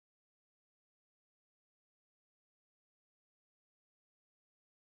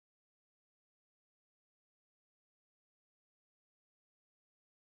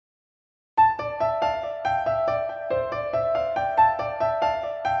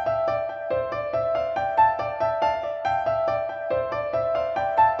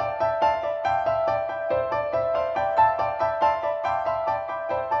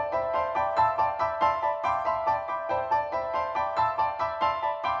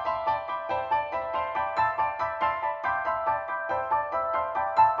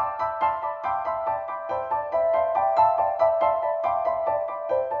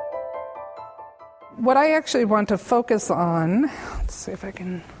what I actually want to focus on, let's see if I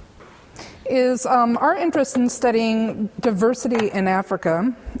can, is our interest in studying diversity in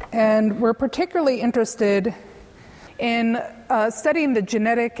Africa. And we're particularly interested in studying the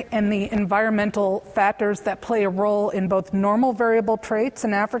genetic and the environmental factors that play a role in both normal variable traits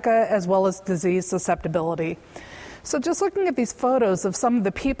in Africa as well as disease susceptibility. So just looking at these photos of some of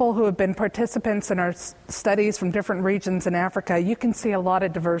the people who have been participants in our studies from different regions in Africa, you can see a lot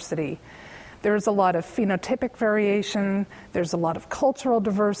of diversity. There's a lot of phenotypic variation, there's a lot of cultural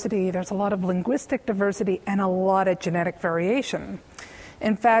diversity, there's a lot of linguistic diversity, and a lot of genetic variation.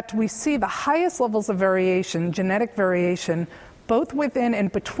 In fact, we see the highest levels of variation, genetic variation, both within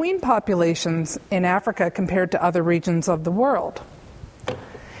and between populations in Africa compared to other regions of the world.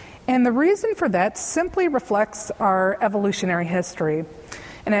 And the reason for that simply reflects our evolutionary history.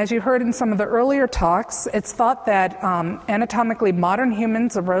 And as you heard in some of the earlier talks, it's thought that anatomically modern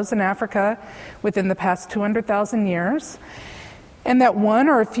humans arose in Africa within the past 200,000 years, and that one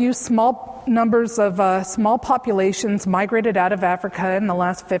or a few small numbers of small populations migrated out of Africa in the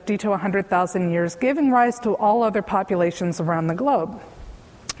last 50 to 100,000 years, giving rise to all other populations around the globe.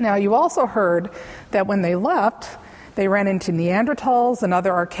 Now, you also heard that when they left, they ran into Neanderthals and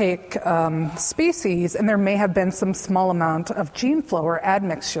other archaic species, and there may have been some small amount of gene flow or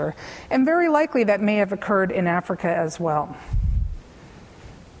admixture, and very likely that may have occurred in Africa as well.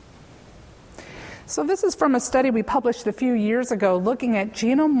 So this is from a study we published a few years ago looking at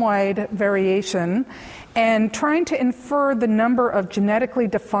genome-wide variation and trying to infer the number of genetically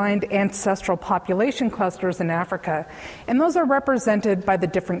defined ancestral population clusters in Africa. And those are represented by the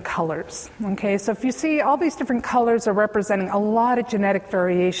different colors. Okay, so if you see all these different colors are representing a lot of genetic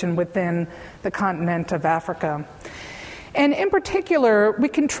variation within the continent of Africa. And in particular, we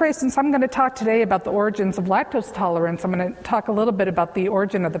can trace, since I'm going to talk today about the origins of lactose tolerance, I'm going to talk a little bit about the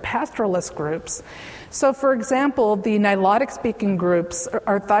origin of the pastoralist groups. So, for example, the Nilotic-speaking groups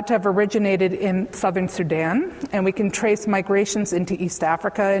are thought to have originated in southern Sudan, and we can trace migrations into East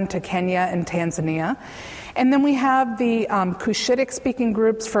Africa, into Kenya and Tanzania. And then we have the Cushitic-speaking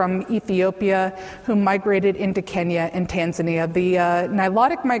groups from Ethiopia who migrated into Kenya and Tanzania. The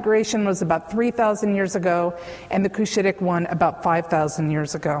Nilotic migration was about 3,000 years ago, and the Cushitic one about 5,000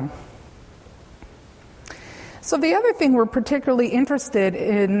 years ago. So the other thing we're particularly interested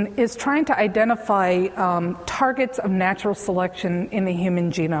in is trying to identify targets of natural selection in the human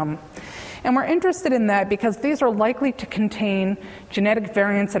genome. And we're interested in that because these are likely to contain genetic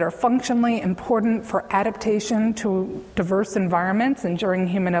variants that are functionally important for adaptation to diverse environments and during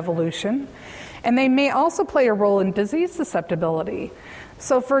human evolution. And they may also play a role in disease susceptibility.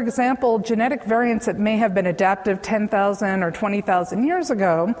 So, for example, genetic variants that may have been adaptive 10,000 or 20,000 years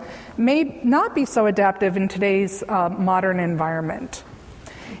ago may not be so adaptive in today's modern environment.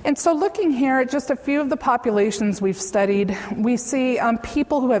 And so looking here at just a few of the populations we've studied, we see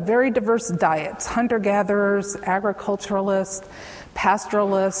people who have very diverse diets, hunter-gatherers, agriculturalists,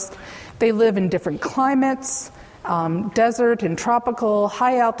 pastoralists. They live in different climates, desert and tropical,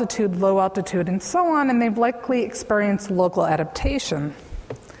 high altitude, low altitude, and so on, and they've likely experienced local adaptation.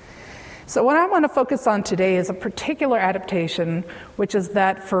 So what I want to focus on today is a particular adaptation, which is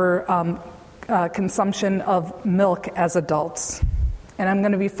that for consumption of milk as adults. And I'm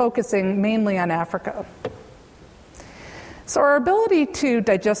going to be focusing mainly on Africa. So our ability to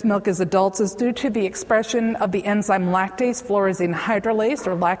digest milk as adults is due to the expression of the enzyme lactase fluorescein hydrolase,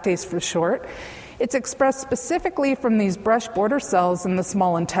 or lactase for short. It's expressed specifically from these brush border cells in the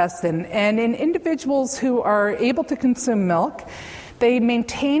small intestine. And in individuals who are able to consume milk, they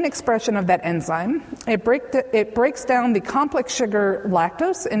maintain expression of that enzyme. It breaks down the complex sugar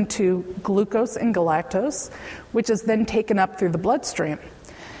lactose into glucose and galactose, which is then taken up through the bloodstream.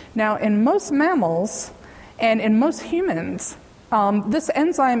 Now, in most mammals and in most humans, this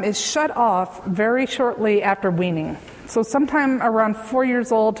enzyme is shut off very shortly after weaning, so sometime around 4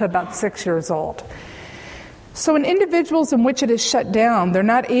 years old to about 6 years old. So in individuals in which it is shut down, they're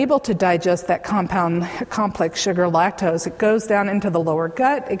not able to digest that complex sugar lactose. It goes down into the lower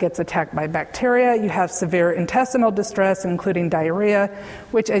gut, it gets attacked by bacteria, you have severe intestinal distress, including diarrhea,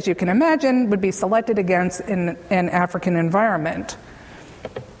 which, as you can imagine, would be selected against in an African environment.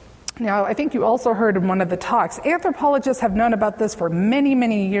 Now, I think you also heard in one of the talks, anthropologists have known about this for many,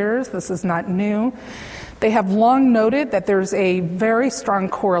 many years. This is not new. They have long noted that there's a very strong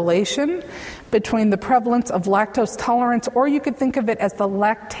correlation between the prevalence of lactose tolerance, or you could think of it as the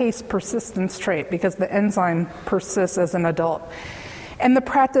lactase persistence trait, because the enzyme persists as an adult, and the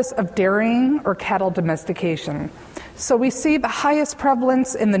practice of dairying or cattle domestication. So we see the highest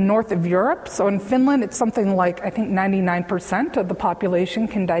prevalence in the north of Europe. So in Finland, it's something like, I think, 99% of the population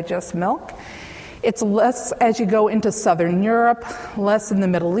can digest milk. It's less as you go into Southern Europe, less in the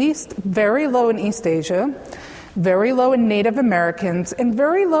Middle East, very low in East Asia, very low in Native Americans, and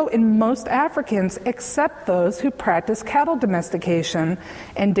very low in most Africans except those who practice cattle domestication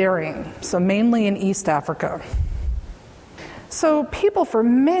and dairying, so mainly in East Africa. So people for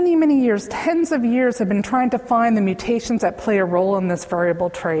many, many years, tens of years, have been trying to find the mutations that play a role in this variable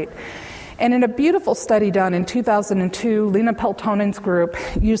trait. And in a beautiful study done in 2002, Lena Peltonen's group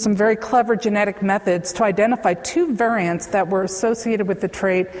used some very clever genetic methods to identify 2 variants that were associated with the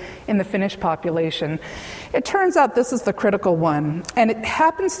trait in the Finnish population. It turns out this is the critical one, and it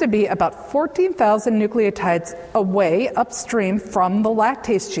happens to be about 14,000 nucleotides away upstream from the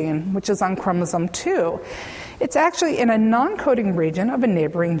lactase gene, which is on chromosome 2. It's actually in a non-coding region of a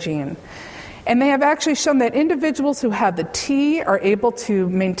neighboring gene. And they have actually shown that individuals who have the T are able to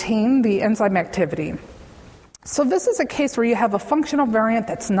maintain the enzyme activity. So this is a case where you have a functional variant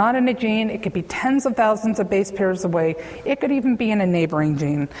that's not in a gene. It could be tens of thousands of base pairs away. It could even be in a neighboring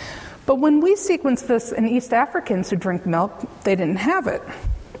gene. But when we sequenced this in East Africans who drink milk, they didn't have it.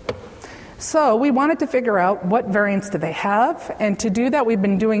 So we wanted to figure out what variants do they have, and to do that we've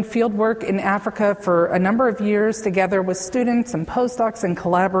been doing field work in Africa for a number of years together with students and postdocs and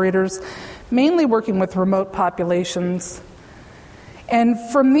collaborators, mainly working with remote populations. And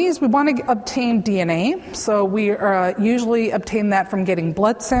from these we want to obtain DNA, so we usually obtain that from getting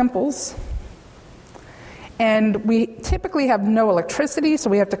blood samples. And we typically have no electricity, so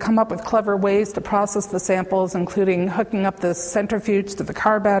we have to come up with clever ways to process the samples, including hooking up the centrifuge to the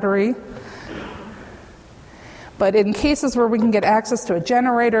car battery. But in cases where we can get access to a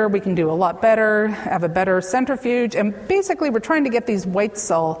generator, we can do a lot better, have a better centrifuge, and basically we're trying to get these white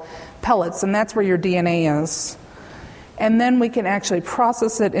cell pellets, and that's where your DNA is. And then we can actually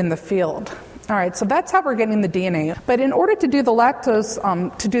process it in the field. All right, so that's how we're getting the DNA. But in order to do the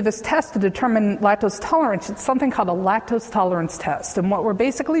lactose, to do this test to determine lactose tolerance, it's something called a lactose tolerance test. And what we're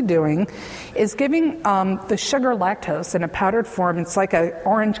basically doing is giving the sugar lactose in a powdered form. It's like an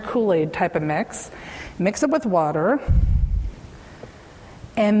orange Kool-Aid type of mix. Mix it with water.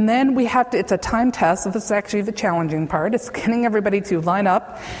 And then we have to, it's a time test, so this is actually the challenging part. It's getting everybody to line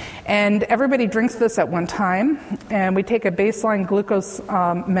up. And everybody drinks this at one time. And we take a baseline glucose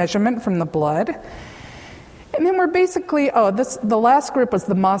measurement from the blood. And then we're basically, the last group was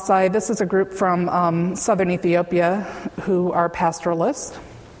the Maasai. This is a group from southern Ethiopia who are pastoralists.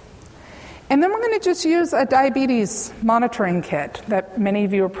 And then we're going to just use a diabetes monitoring kit that many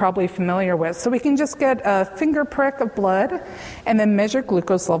of you are probably familiar with. So we can just get a finger prick of blood and then measure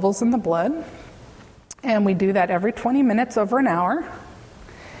glucose levels in the blood. And we do that every 20 minutes over an hour.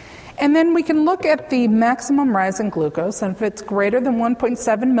 And then we can look at the maximum rise in glucose, and if it's greater than 1.7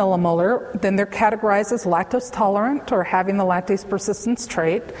 millimolar, then they're categorized as lactose tolerant or having the lactase persistence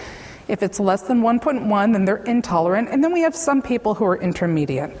trait. If it's less than 1.1, then they're intolerant. And then we have some people who are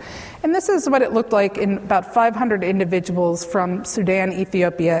intermediate. And this is what it looked like in about 500 individuals from Sudan,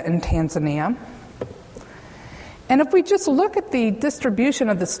 Ethiopia, and Tanzania. And if we just look at the distribution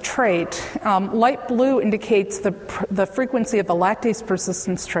of this trait, light blue indicates the frequency of the lactase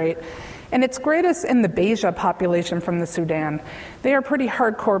persistence trait, and it's greatest in the Beja population from the Sudan. They are pretty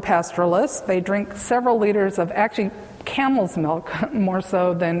hardcore pastoralists. They drink several liters of actually camel's milk, more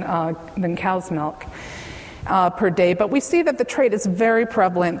so than cow's milk, per day. But we see that the trait is very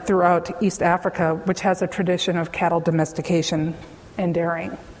prevalent throughout East Africa, which has a tradition of cattle domestication and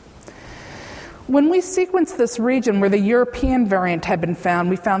dairying. When we sequenced this region where the European variant had been found,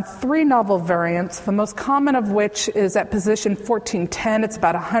 we found 3 novel variants, the most common of which is at position 1410. It's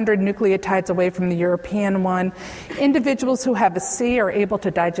about 100 nucleotides away from the European one. Individuals who have a C are able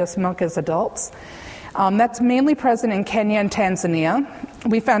to digest milk as adults. That's mainly present in Kenya and Tanzania.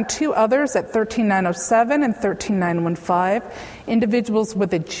 We found 2 others at 13907 and 13915. Individuals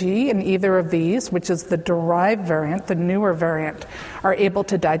with a G in either of these, which is the derived variant, the newer variant, are able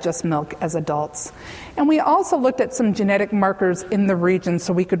to digest milk as adults. And we also looked at some genetic markers in the region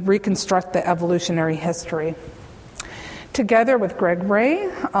so we could reconstruct the evolutionary history. Together with Greg Ray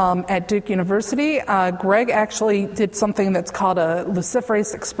at Duke University, Greg actually did something that's called a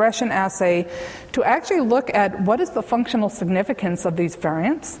luciferase expression assay to actually look at what is the functional significance of these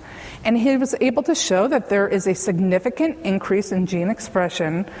variants. And he was able to show that there is a significant increase in gene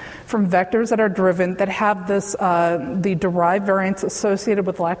expression from vectors that are driven that have this the derived variants associated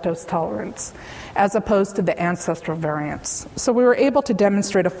with lactose tolerance, as opposed to the ancestral variants. So we were able to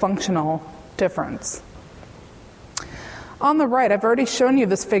demonstrate a functional difference. On the right, I've already shown you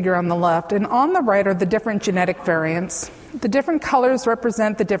this figure on the left, and on the right are the different genetic variants. The different colors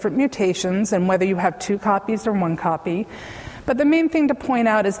represent the different mutations and whether you have 2 copies or 1 copy. But the main thing to point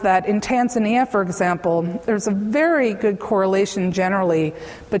out is that in Tanzania, for example, there's a very good correlation generally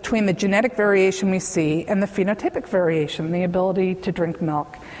between the genetic variation we see and the phenotypic variation, the ability to drink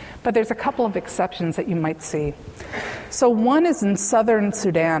milk. But there's a couple of exceptions that you might see. So one is in southern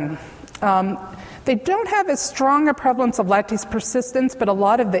Sudan. They don't have as strong a prevalence of lactase persistence, but a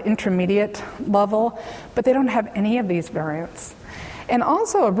lot of the intermediate level, but they don't have any of these variants. And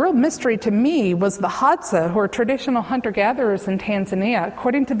also a real mystery to me was the Hadza, who are traditional hunter-gatherers in Tanzania.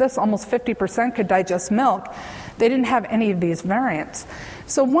 According to this, almost 50% could digest milk. They didn't have any of these variants.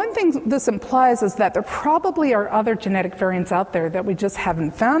 So one thing this implies is that there probably are other genetic variants out there that we just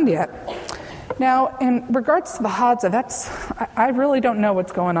haven't found yet. Now, in regards to the Hadza, I really don't know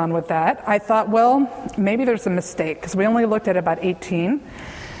what's going on with that. I thought, well, maybe there's a mistake, because we only looked at about 18.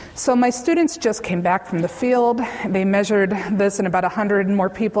 So my students just came back from the field. They measured this in about 100 more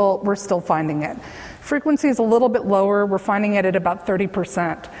people. We're still finding it. Frequency is a little bit lower. We're finding it at about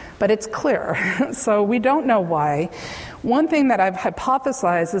 30%, but it's clear. So we don't know why. One thing that I've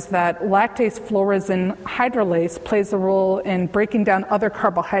hypothesized is that lactase fluorescein hydrolase plays a role in breaking down other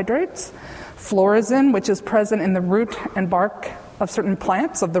carbohydrates. Fluorescein, which is present in the root and bark of certain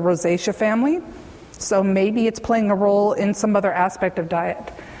plants of the Rosacea family. So maybe it's playing a role in some other aspect of diet.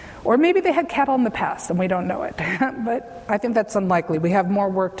 Or maybe they had cattle in the past and we don't know it. But I think that's unlikely. We have more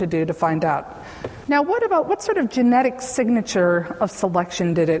work to do to find out. Now, what sort of genetic signature of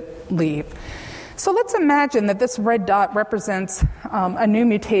selection did it leave? So let's imagine that this red dot represents a new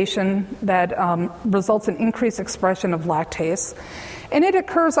mutation that results in increased expression of lactase. And it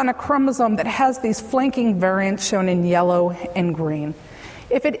occurs on a chromosome that has these flanking variants shown in yellow and green.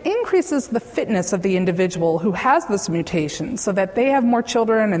 If it increases the fitness of the individual who has this mutation so that they have more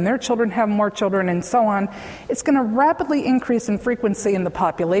children and their children have more children and so on, it's going to rapidly increase in frequency in the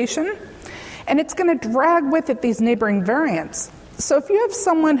population, and it's going to drag with it these neighboring variants. So if you have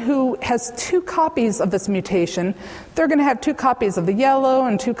someone who has 2 copies of this mutation, they're going to have 2 copies of the yellow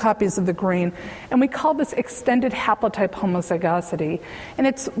and 2 copies of the green, and we call this extended haplotype homozygosity, and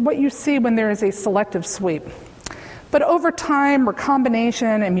it's what you see when there is a selective sweep. But over time,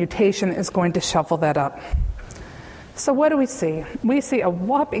 recombination and mutation is going to shuffle that up. So what do we see? We see a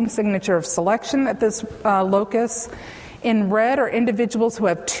whopping signature of selection at this locus. In red are individuals who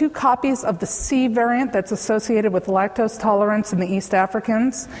have 2 copies of the C variant that's associated with lactose tolerance in the East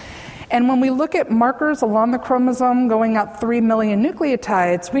Africans. And when we look at markers along the chromosome going out 3 million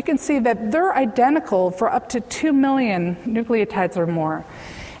nucleotides, we can see that they're identical for up to 2 million nucleotides or more.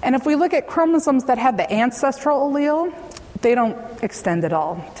 And if we look at chromosomes that have the ancestral allele, they don't extend at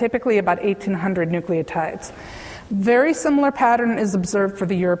all, typically about 1,800 nucleotides. Very similar pattern is observed for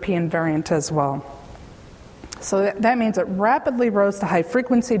the European variant as well. So that means it rapidly rose to high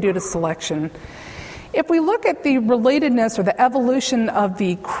frequency due to selection. If we look at the relatedness or the evolution of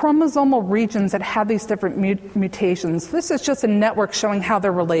the chromosomal regions that have these different mutations, this is just a network showing how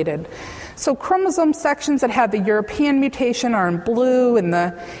they're related. So chromosome sections that have the European mutation are in blue, and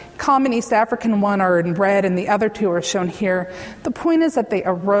the common East African one are in red, and the other 2 are shown here. The point is that they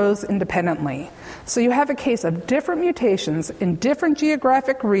arose independently. So you have a case of different mutations in different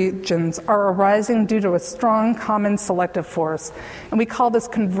geographic regions are arising due to a strong common selective force, and we call this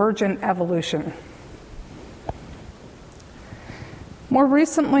convergent evolution. More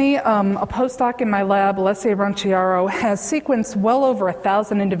recently, a postdoc in my lab, Alessia Ranciaro, has sequenced well over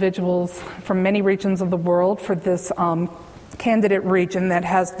 1,000 individuals from many regions of the world for this candidate region that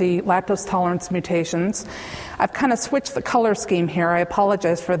has the lactose tolerance mutations. I've kind of switched the color scheme here. I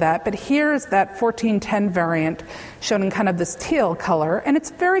apologize for that. But here's that 1410 variant shown in kind of this teal color. And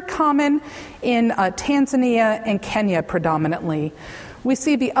it's very common in Tanzania and Kenya predominantly. We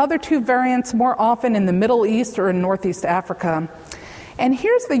see the other 2 variants more often in the Middle East or in Northeast Africa. And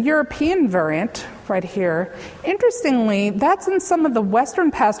here's the European variant right here. Interestingly, that's in some of the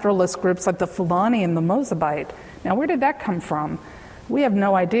Western pastoralist groups like the Fulani and the Mozabite. Now, where did that come from? We have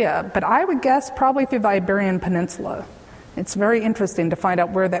no idea, but I would guess probably through the Iberian Peninsula. It's very interesting to find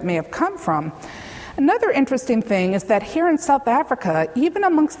out where that may have come from. Another interesting thing is that here in South Africa, even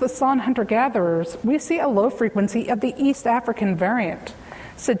amongst the San hunter-gatherers, we see a low frequency of the East African variant,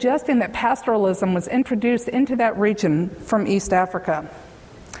 suggesting that pastoralism was introduced into that region from East Africa.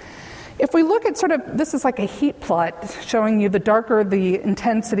 If we look at this is like a heat plot showing you the darker the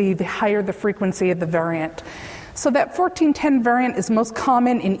intensity, the higher the frequency of the variant. So that 1410 variant is most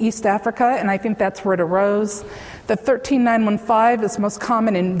common in East Africa, and I think that's where it arose. The 13915 is most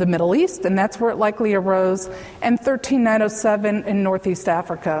common in the Middle East, and that's where it likely arose, and 13907 in Northeast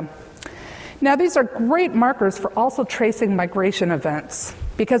Africa. Now, these are great markers for also tracing migration events,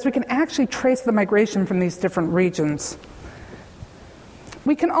 because we can actually trace the migration from these different regions.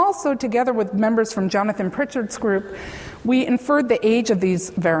 We can also, together with members from Jonathan Pritchard's group, we inferred the age of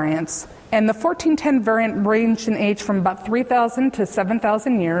these variants. And the 1410 variant ranged in age from about 3,000 to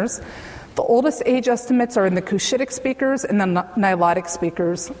 7,000 years. The oldest age estimates are in the Cushitic speakers and the Nilotic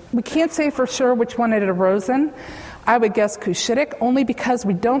speakers. We can't say for sure which one it arose in. I would guess Cushitic, only because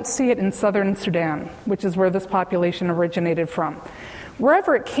we don't see it in southern Sudan, which is where this population originated from.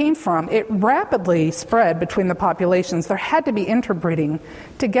 Wherever it came from, it rapidly spread between the populations. There had to be interbreeding.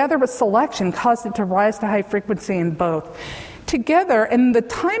 Together with selection, caused it to rise to high frequency in both. Together, and the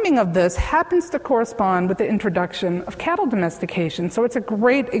timing of this happens to correspond with the introduction of cattle domestication. So it's a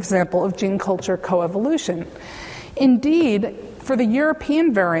great example of gene culture coevolution. Indeed, for the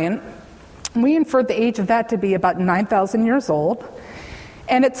European variant, we inferred the age of that to be about 9,000 years old.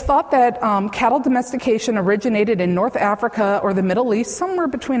 And it's thought that cattle domestication originated in North Africa or the Middle East somewhere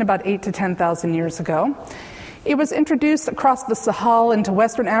between about 8,000 to 10,000 years ago. It was introduced across the Sahel into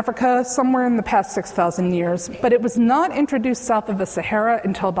Western Africa somewhere in the past 6,000 years, but it was not introduced south of the Sahara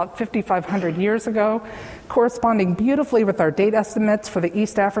until about 5,500 years ago, corresponding beautifully with our date estimates for the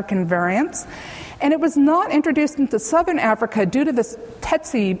East African variants. And it was not introduced into Southern Africa due to this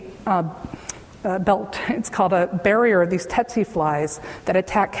tsetse belt. It's called a barrier of these tsetse flies that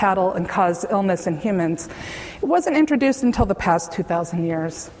attack cattle and cause illness in humans. It wasn't introduced until the past 2,000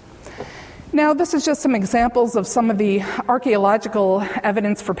 years. Now, this is just some examples of some of the archeological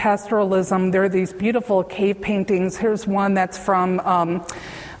evidence for pastoralism. There are these beautiful cave paintings. Here's one that's from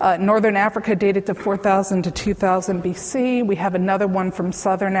Northern Africa, dated to 4,000 to 2,000 BC. We have another one from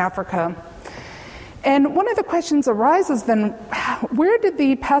Southern Africa. And one of the questions arises then, where did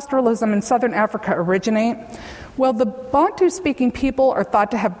the pastoralism in Southern Africa originate? Well, the Bantu-speaking people are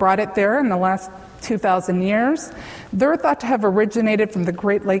thought to have brought it there in the last 2,000 years. They're thought to have originated from the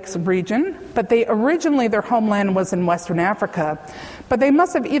Great Lakes region, but originally their homeland was in Western Africa. But they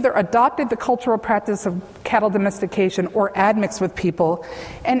must have either adopted the cultural practice of cattle domestication or admixed with people.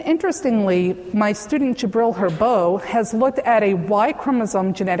 And interestingly, my student Jibril Herbeau has looked at a Y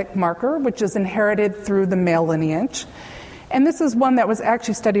chromosome genetic marker, which is inherited through the male lineage. And this is one that was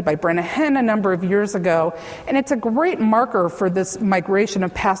actually studied by Brenna Henn a number of years ago, and it's a great marker for this migration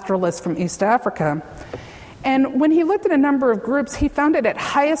of pastoralists from East Africa. And when he looked at a number of groups, he found it at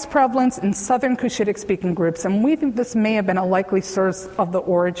highest prevalence in southern Cushitic-speaking groups, and we think this may have been a likely source of the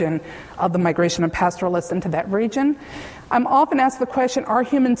origin of the migration of pastoralists into that region. I'm often asked the question, are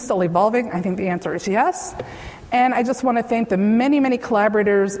humans still evolving? I think the answer is yes. And I just want to thank the many, many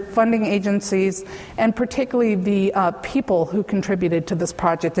collaborators, funding agencies, and particularly the people who contributed to this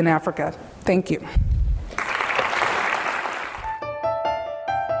project in Africa. Thank you.